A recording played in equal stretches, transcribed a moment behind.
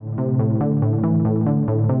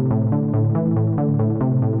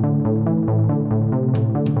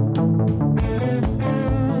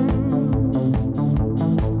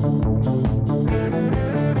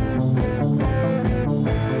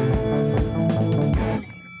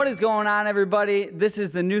What is going on, everybody? This is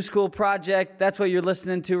the New School Project. That's what you're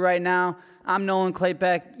listening to right now. I'm Nolan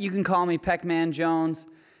Claypeck. You can call me Peckman Jones,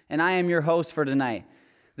 and I am your host for tonight.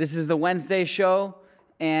 This is the Wednesday show,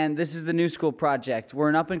 and this is the New School Project. We're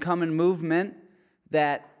an up-and-coming movement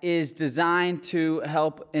that is designed to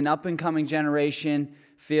help an up-and-coming generation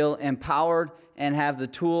feel empowered and have the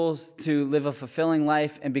tools to live a fulfilling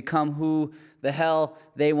life and become who the hell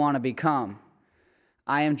they want to become.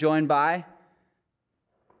 I am joined by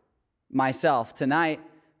myself tonight,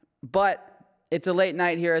 but it's a late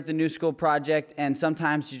night here at the New School Project, and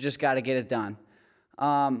sometimes you just got to get it done.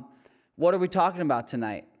 What are we talking about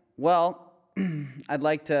tonight? Well, I'd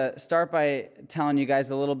like to start by telling you guys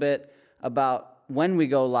a little bit about when we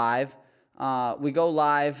go live. We go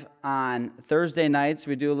live on Thursday nights.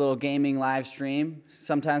 We do a little gaming live stream.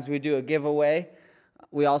 Sometimes we do a giveaway.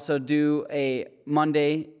 We also do a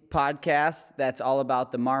Monday podcast that's all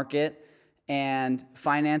about the market and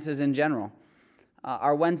finances in general.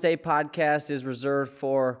 Our Wednesday podcast is reserved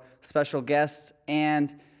for special guests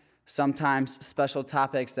and sometimes special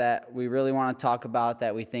topics that we really want to talk about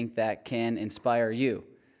that we think that can inspire you.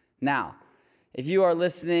 Now, if you are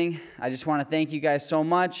listening, I just want to thank you guys so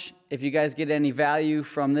much. If you guys get any value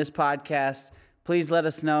from this podcast, please let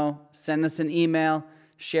us know. Send us an email.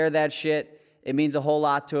 Share that shit. It means a whole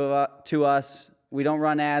lot to us. We don't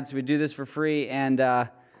run ads. We do this for free, and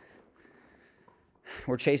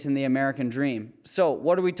we're chasing the American dream. So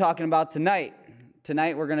what are we talking about tonight?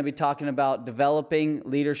 Tonight we're going to be talking about developing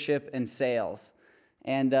leadership and sales.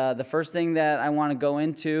 And the first thing that I want to go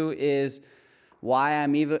into is why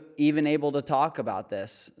I'm even able to talk about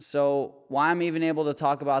this. So why I'm even able to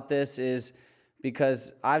talk about this is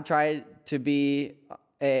because I've tried to be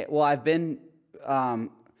I've been a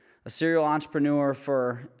serial entrepreneur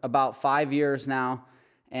for about 5 years now,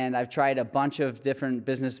 and I've tried a bunch of different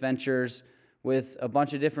business ventures with a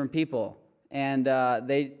bunch of different people, and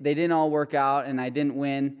they didn't all work out, and I didn't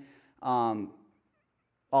win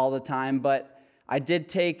all the time, but I did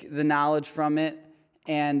take the knowledge from it,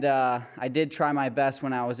 and I did try my best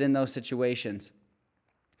when I was in those situations.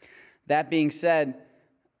 That being said,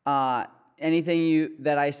 anything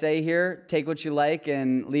that I say here, take what you like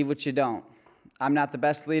and leave what you don't. I'm not the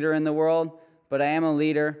best leader in the world, but I am a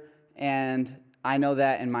leader, and I know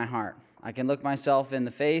that in my heart. I can look myself in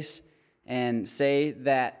the face and say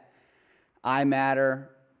that I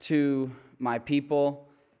matter to my people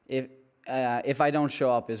if I don't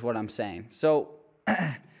show up, is what I'm saying. So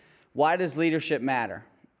why does leadership matter?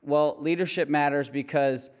 Well, leadership matters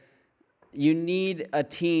because you need a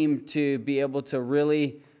team to be able to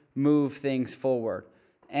really move things forward.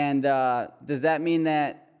 And does that mean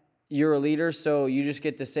that you're a leader, so you just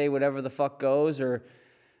get to say whatever the fuck goes, or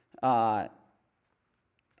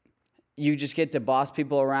you just get to boss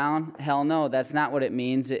people around? Hell no, that's not what it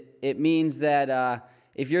means. It means that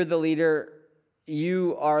if you're the leader,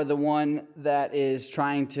 you are the one that is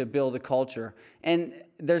trying to build a culture. And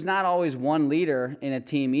there's not always one leader in a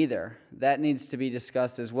team either. That needs to be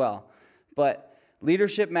discussed as well. But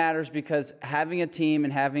leadership matters because having a team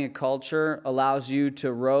and having a culture allows you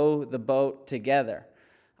to row the boat together.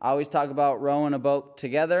 I always talk about rowing a boat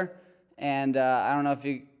together, and I don't know if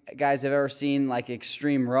you guys have ever seen like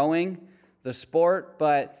extreme rowing, the sport,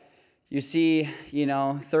 but you see,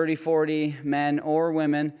 30, 40 men or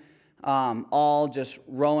women all just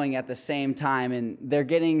rowing at the same time, and they're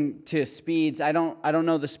getting to speeds. I don't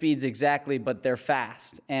know the speeds exactly, but they're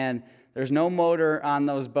fast, and there's no motor on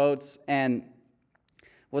those boats, and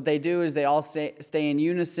what they do is they all stay in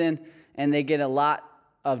unison, and they get a lot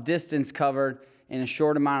of distance covered in a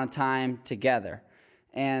short amount of time together.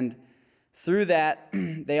 And through that,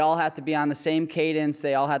 they all have to be on the same cadence,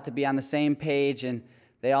 they all have to be on the same page, and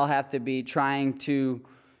they all have to be trying to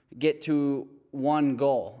get to one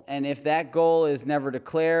goal. And if that goal is never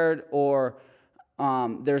declared, or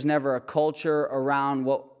there's never a culture around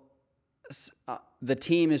what the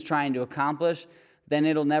team is trying to accomplish, then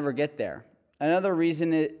it'll never get there. Another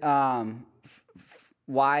reason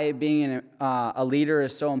why being a leader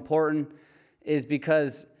is so important is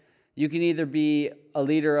because you can either be a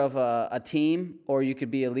leader of a team, or you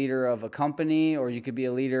could be a leader of a company, or you could be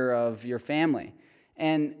a leader of your family.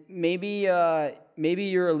 And maybe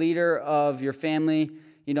you're a leader of your family.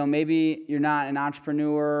 Maybe you're not an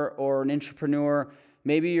entrepreneur or an intrapreneur.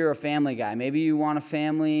 Maybe you're a family guy. Maybe you want a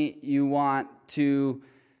family. You want to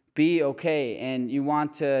be okay, and you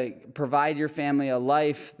want to provide your family a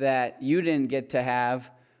life that you didn't get to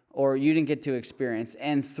have or you didn't get to experience.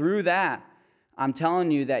 And through that, I'm telling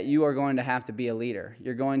you that you are going to have to be a leader.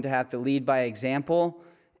 You're going to have to lead by example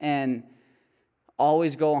and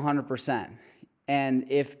always go 100%. And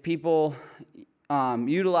if people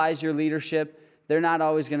utilize your leadership. They're not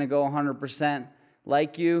always going to go 100%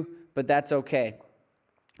 like you, but that's okay.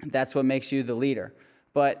 That's what makes you the leader.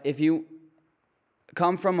 But if you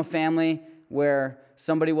come from a family where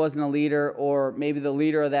somebody wasn't a leader, or maybe the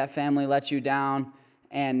leader of that family let you down,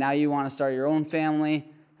 and now you want to start your own family,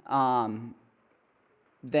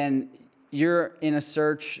 then you're in a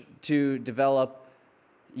search to develop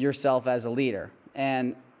yourself as a leader.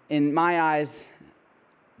 And in my eyes,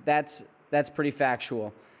 that's pretty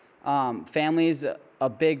factual. Family is a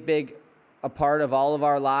big a part of all of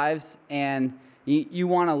our lives, and you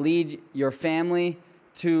want to lead your family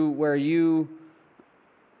to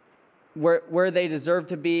where they deserve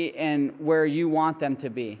to be and where you want them to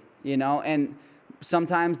be, and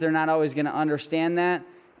sometimes they're not always going to understand that,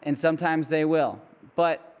 and sometimes they will,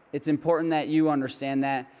 but it's important that you understand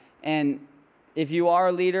that. And if you are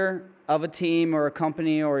a leader of a team or a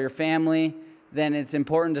company or your family, then it's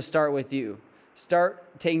important to start with you.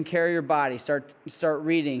 Start taking care of your body, start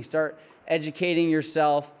reading, start educating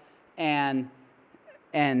yourself, and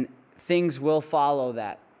things will follow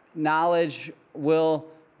that. Knowledge will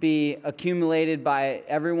be accumulated by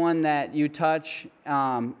everyone that you touch,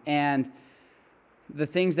 and the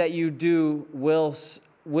things that you do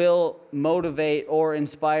will motivate or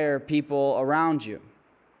inspire people around you.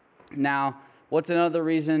 Now, what's another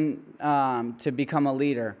reason to become a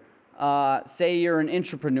leader? Say you're an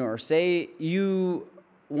entrepreneur. Say you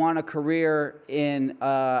want a career in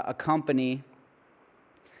a company,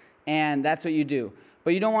 and that's what you do.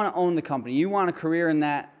 But you don't want to own the company. You want a career in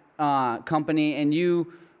that company, and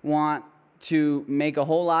you want to make a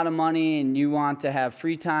whole lot of money, and you want to have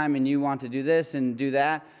free time, and you want to do this and do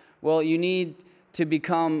that. Well, you need to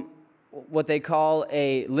become what they call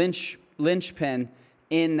a linchpin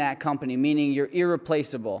in that company, meaning you're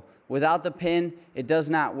irreplaceable. Without the pin, it does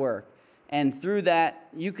not work. And through that,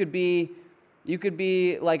 you could be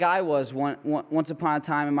like I was once upon a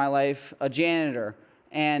time in my life, a janitor,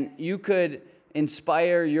 and you could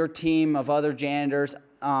inspire your team of other janitors.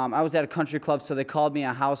 I was at a country club, so they called me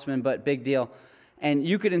a houseman, but big deal. And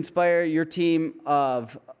you could inspire your team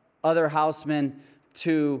of other housemen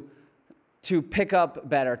to pick up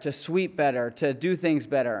better, to sweep better, to do things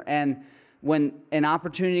better. And when an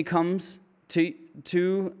opportunity comes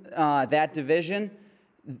to that division,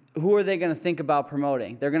 who are they going to think about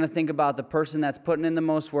promoting? They're going to think about the person that's putting in the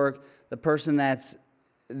most work, the person that's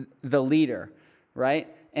the leader, right?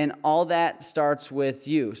 And all that starts with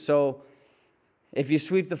you. So if you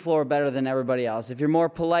sweep the floor better than everybody else, if you're more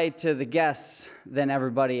polite to the guests than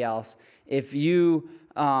everybody else, if you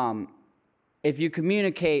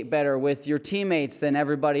communicate better with your teammates than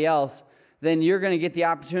everybody else, then you're going to get the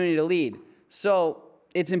opportunity to lead. So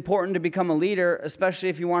it's important to become a leader, especially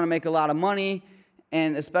if you want to make a lot of money,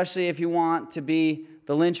 and especially if you want to be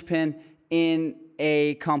the linchpin in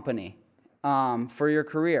a company for your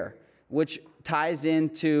career, which ties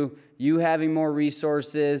into you having more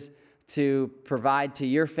resources to provide to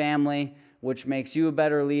your family, which makes you a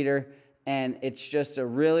better leader, and it's just a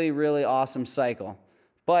really, really awesome cycle.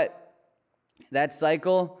 But that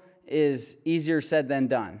cycle is easier said than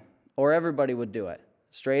done, or everybody would do it,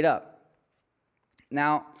 straight up.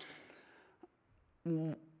 Now,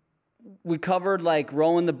 we covered like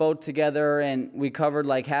rowing the boat together, and we covered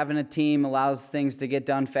like having a team allows things to get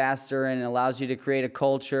done faster and allows you to create a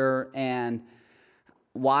culture, and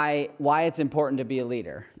why it's important to be a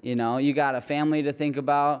leader. You got a family to think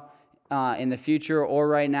about in the future or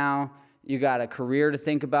right now. You got a career to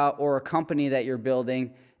think about or a company that you're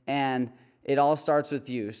building, and it all starts with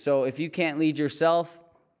you. So if you can't lead yourself,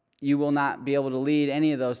 you will not be able to lead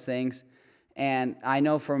any of those things. And I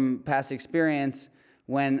know from past experience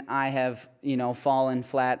when I have, fallen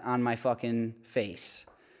flat on my fucking face.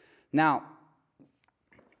 Now,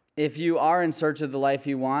 if you are in search of the life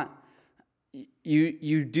you want,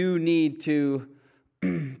 you do need to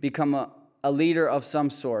become a leader of some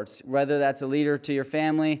sorts, whether that's a leader to your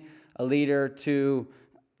family, a leader to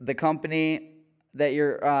the company that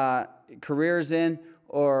your career is in,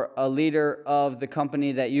 or a leader of the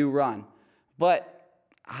company that you run. But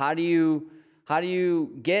how do you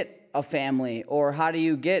get a family, or how do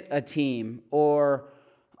you get a team, or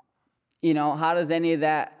how does any of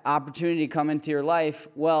that opportunity come into your life?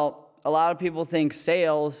 Well, a lot of people think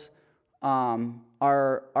sales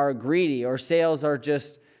are greedy, or sales are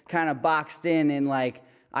just kind of boxed in like,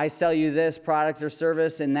 I sell you this product or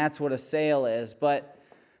service, and that's what a sale is. But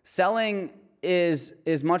selling is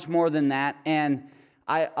much more than that. And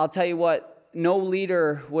I'll tell you what, no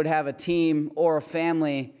leader would have a team or a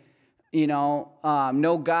family,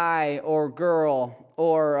 no guy or girl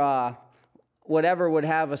or whatever would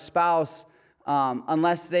have a spouse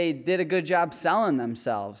unless they did a good job selling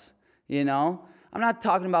themselves. I'm not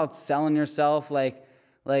talking about selling yourself like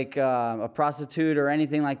a prostitute or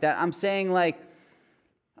anything like that. I'm saying like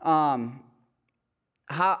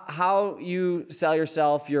how you sell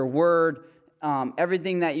yourself, your word,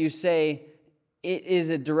 everything that you say, it is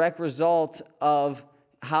a direct result of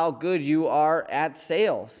how good you are at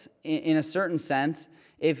sales in a certain sense.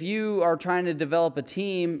 If you are trying to develop a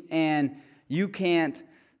team and you can't,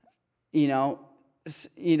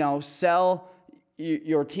 sell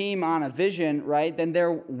your team on a vision, right, then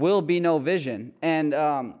there will be no vision. And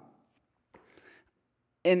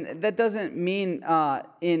that doesn't mean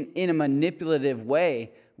in a manipulative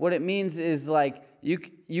way. What it means is like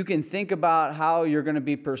you can think about how you're going to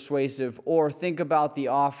be persuasive, or think about the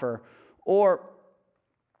offer, or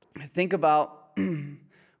think about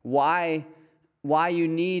why you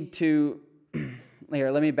need to.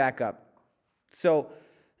 Here, let me back up. So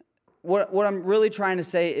what I'm really trying to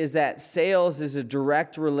say is that sales is a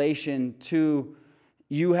direct relation to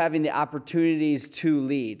you having the opportunities to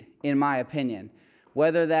lead, in my opinion.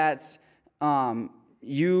 Whether that's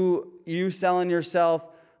you selling yourself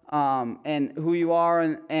and who you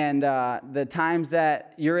are, and the times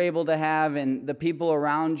that you're able to have and the people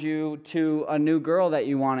around you to a new girl that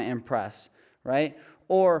you want to impress, right?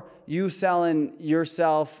 Or you selling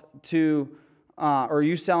yourself to, or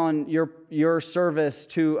you selling your service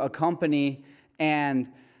to a company and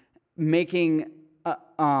making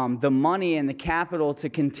the money and the capital to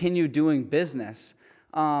continue doing business.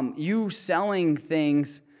 You selling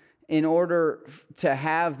things in order to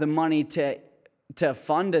have the money to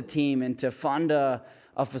fund a team and to fund a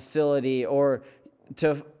facility, or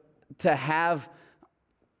to have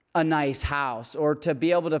a nice house, or to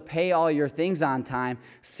be able to pay all your things on time.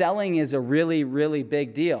 Selling is a really, really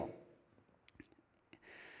big deal.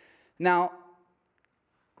 Now,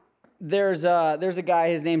 there's a guy,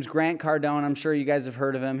 his name's Grant Cardone. I'm sure you guys have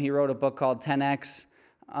heard of him. He wrote a book called 10X.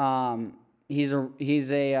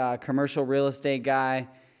 He's a commercial real estate guy.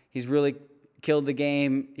 He's really killed the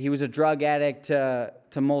game. He was a drug addict to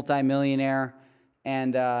multimillionaire,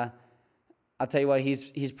 and I'll tell you what,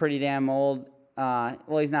 he's pretty damn old.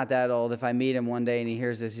 Well, he's not that old. If I meet him one day and he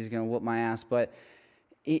hears this, he's gonna whoop my ass. But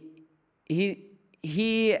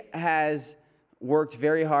he has worked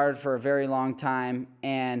very hard for a very long time,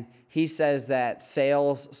 and he says that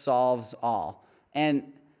sales solves all.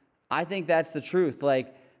 And I think that's the truth.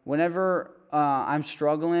 Like, whenever I'm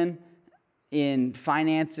struggling in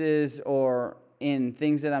finances or in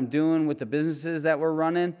things that I'm doing with the businesses that we're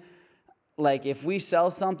running, like, if we sell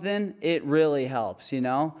something, it really helps,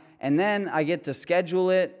 And then I get to schedule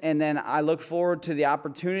it, and then I look forward to the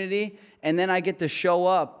opportunity, and then I get to show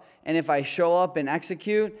up. And if I show up and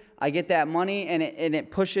execute, I get that money, and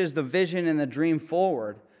it pushes the vision and the dream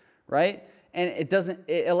forward, right? And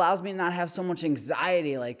it allows me to not have so much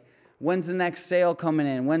anxiety, like, when's the next sale coming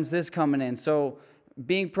in? When's this coming in? So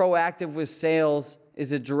being proactive with sales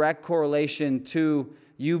is a direct correlation to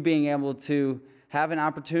you being able to have an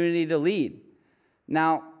opportunity to lead.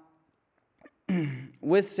 Now,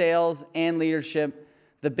 with sales and leadership,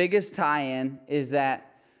 the biggest tie-in is that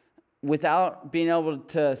without being able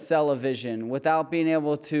to sell a vision, without being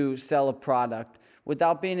able to sell a product,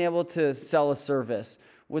 without being able to sell a service,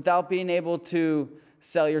 without being able to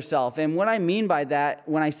sell yourself. And what I mean by that,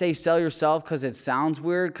 when I say sell yourself, because it sounds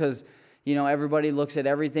weird, because everybody looks at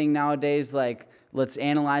everything nowadays like, let's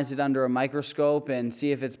analyze it under a microscope and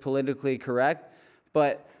see if it's politically correct.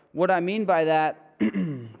 But what I mean by that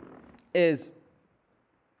is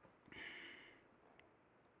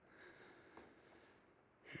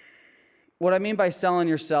what I mean by selling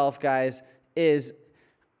yourself, guys, is,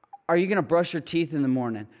 are you going to brush your teeth in the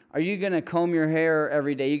morning? Are you going to comb your hair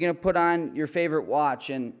every day? Are you going to put on your favorite watch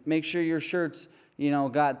and make sure your shirt's,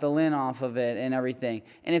 got the lint off of it and everything?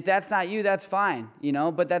 And if that's not you, that's fine,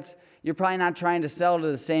 but you're probably not trying to sell to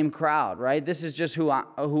the same crowd, right? This is just who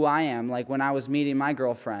I am. Like, when I was meeting my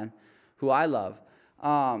girlfriend, who I love,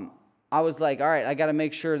 I was like, all right, I got to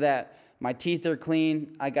make sure that my teeth are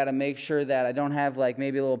clean. I got to make sure that I don't have like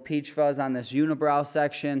maybe a little peach fuzz on this unibrow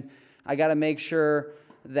section. I got to make sure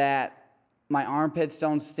that my armpits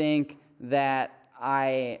don't stink, that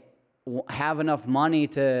I have enough money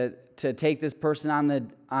to take this person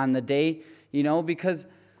on the date, because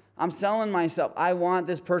I'm selling myself. I want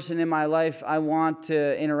this person in my life. I want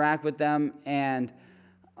to interact with them, and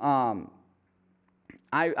I'm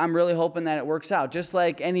really hoping that it works out. Just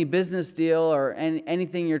like any business deal or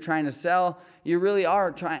anything you're trying to sell, you really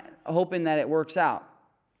are hoping that it works out.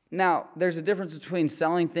 Now, there's a difference between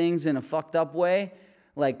selling things in a fucked up way,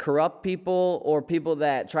 like corrupt people or people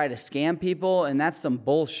that try to scam people, and that's some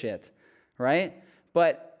bullshit, right?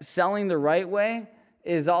 But selling the right way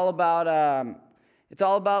is all about, it's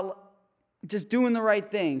all about just doing the right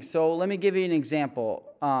thing. So let me give you an example.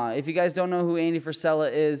 If you guys don't know who Andy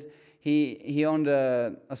Frisella is, he owned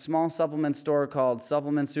a small supplement store called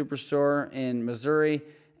Supplement Superstore in Missouri,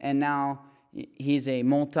 and now he's a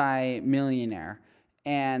multi-millionaire.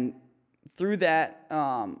 And through that,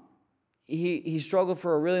 he struggled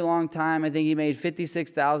for a really long time. I think he made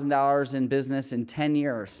 $56,000 in business in 10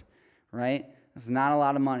 years, right? That's not a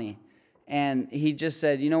lot of money. And he just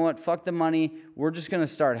said, you know what, fuck the money. We're just going to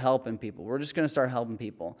start helping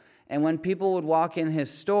people. And when people would walk in his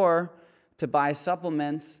store to buy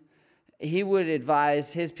supplements, he would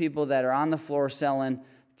advise his people that are on the floor selling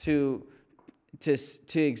to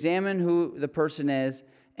examine who the person is.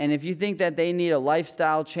 And if you think that they need a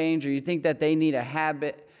lifestyle change, or you think that they need a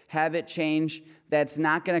habit change that's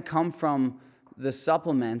not going to come from the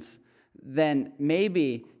supplements, then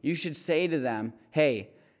maybe you should say to them,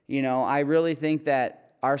 hey, I really think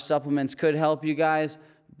that our supplements could help you guys,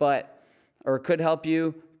 could help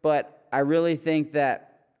you, but I really think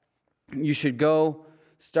that you should go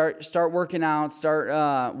start working out,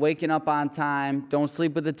 start waking up on time, don't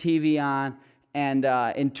sleep with the TV on, and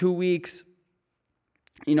in 2 weeks,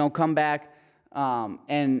 come back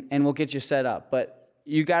and we'll get you set up. But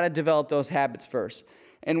you got to develop those habits first.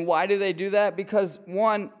 And why do they do that? Because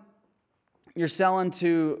one, you're selling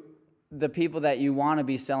to the people that you want to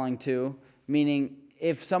be selling to, meaning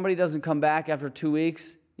if somebody doesn't come back after 2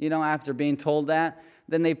 weeks, after being told that,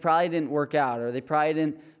 then they probably didn't work out, or they probably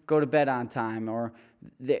didn't go to bed on time, or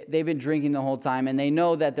they've been drinking the whole time, and they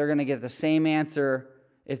know that they're going to get the same answer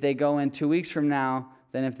if they go in 2 weeks from now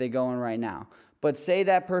than if they go in right now. But say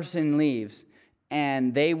that person leaves,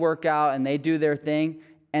 and they work out, and they do their thing,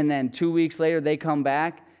 and then 2 weeks later they come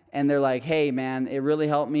back, and they're like, hey, man, it really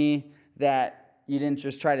helped me that you didn't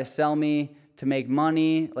just try to sell me to make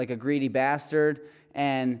money like a greedy bastard,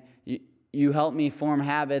 and you helped me form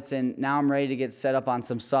habits, and now I'm ready to get set up on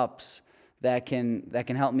some sups that can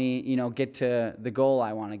help me, get to the goal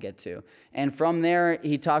I want to get to. And from there,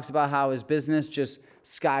 he talks about how his business just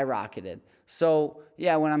skyrocketed. So,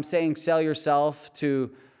 yeah, when I'm saying sell yourself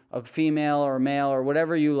to a female or male or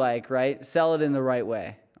whatever you like, right? Sell it in the right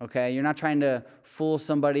way, okay? You're not trying to fool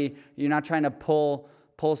somebody. You're not trying to pull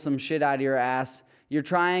some shit out of your ass. You're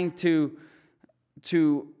trying to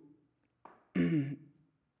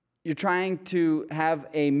you're trying to have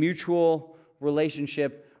a mutual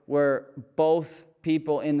relationship where both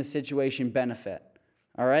people in the situation benefit.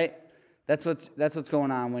 All right? That's what's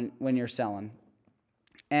going on when you're selling.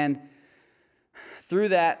 And through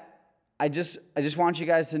that, I just want you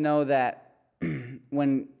guys to know that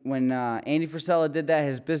when Andy Frisella did that,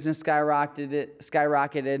 his business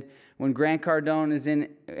skyrocketed. When Grant Cardone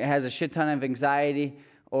has a shit ton of anxiety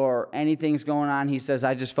or anything's going on, he says,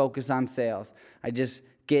 I just focus on sales. I just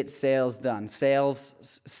get sales done. Sales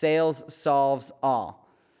solves all,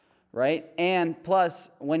 right? And plus,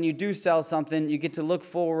 when you do sell something, you get to look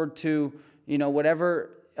forward to,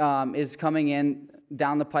 whatever is coming in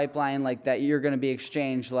down the pipeline, like that you're going to be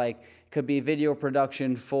exchanged, like it could be video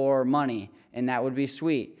production for money, and that would be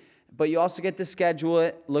sweet. But you also get to schedule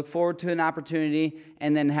it, look forward to an opportunity,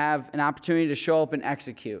 and then have an opportunity to show up and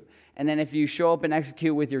execute. And then if you show up and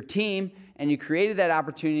execute with your team, and you created that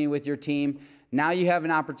opportunity with your team, now you have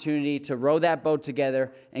an opportunity to row that boat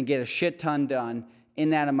together and get a shit ton done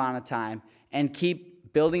in that amount of time, and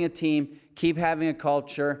keep building a team, keep having a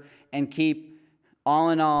culture, and keep,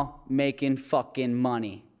 all in all, making fucking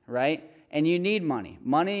money, right? And you need money.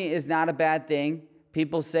 Money is not a bad thing.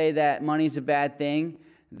 People say that money's a bad thing,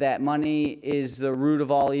 that money is the root of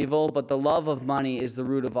all evil, but the love of money is the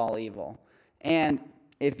root of all evil. And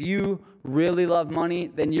if you really love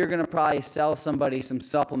money, then you're going to probably sell somebody some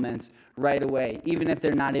supplements right away, even if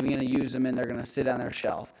they're not even going to use them and they're going to sit on their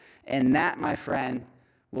shelf. And that, my friend,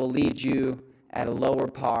 will lead you at a lower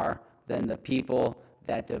par than the people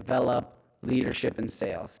that develop leadership and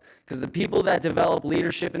sales. Because the people that develop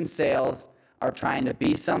leadership and sales are trying to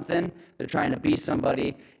be something, they're trying to be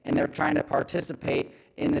somebody, and they're trying to participate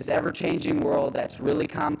in this ever-changing world that's really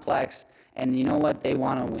complex, and you know what? They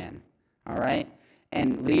want to win, all right?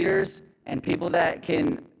 And leaders and people that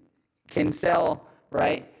can sell,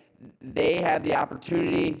 right, they have the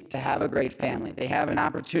opportunity to have a great family. They have an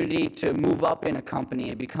opportunity to move up in a company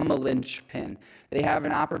and become a linchpin. They have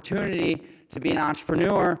an opportunity to be an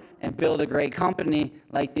entrepreneur and build a great company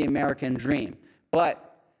like the American dream.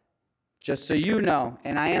 But just so you know,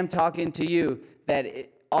 and I am talking to you, that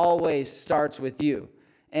it always starts with you.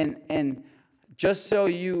 And just so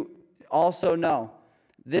you also know,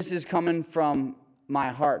 this is coming from my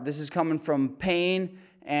heart. This is coming from pain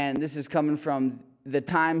and this is coming from the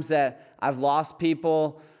times that I've lost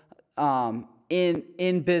people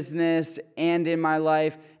in business and in my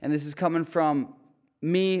life, and this is coming from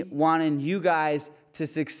me wanting you guys to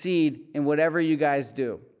succeed in whatever you guys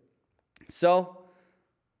do. So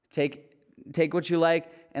take what you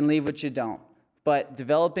like and leave what you don't. But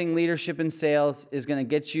developing leadership in sales is going to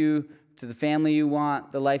get you to the family you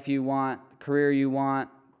want, the life you want, the career you want,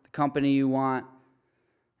 the company you want,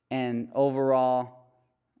 and overall,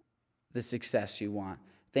 the success you want.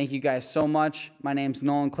 Thank you guys so much. My name's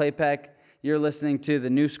Nolan Klapek. You're listening to the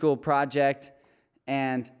New School Project,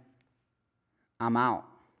 and I'm out.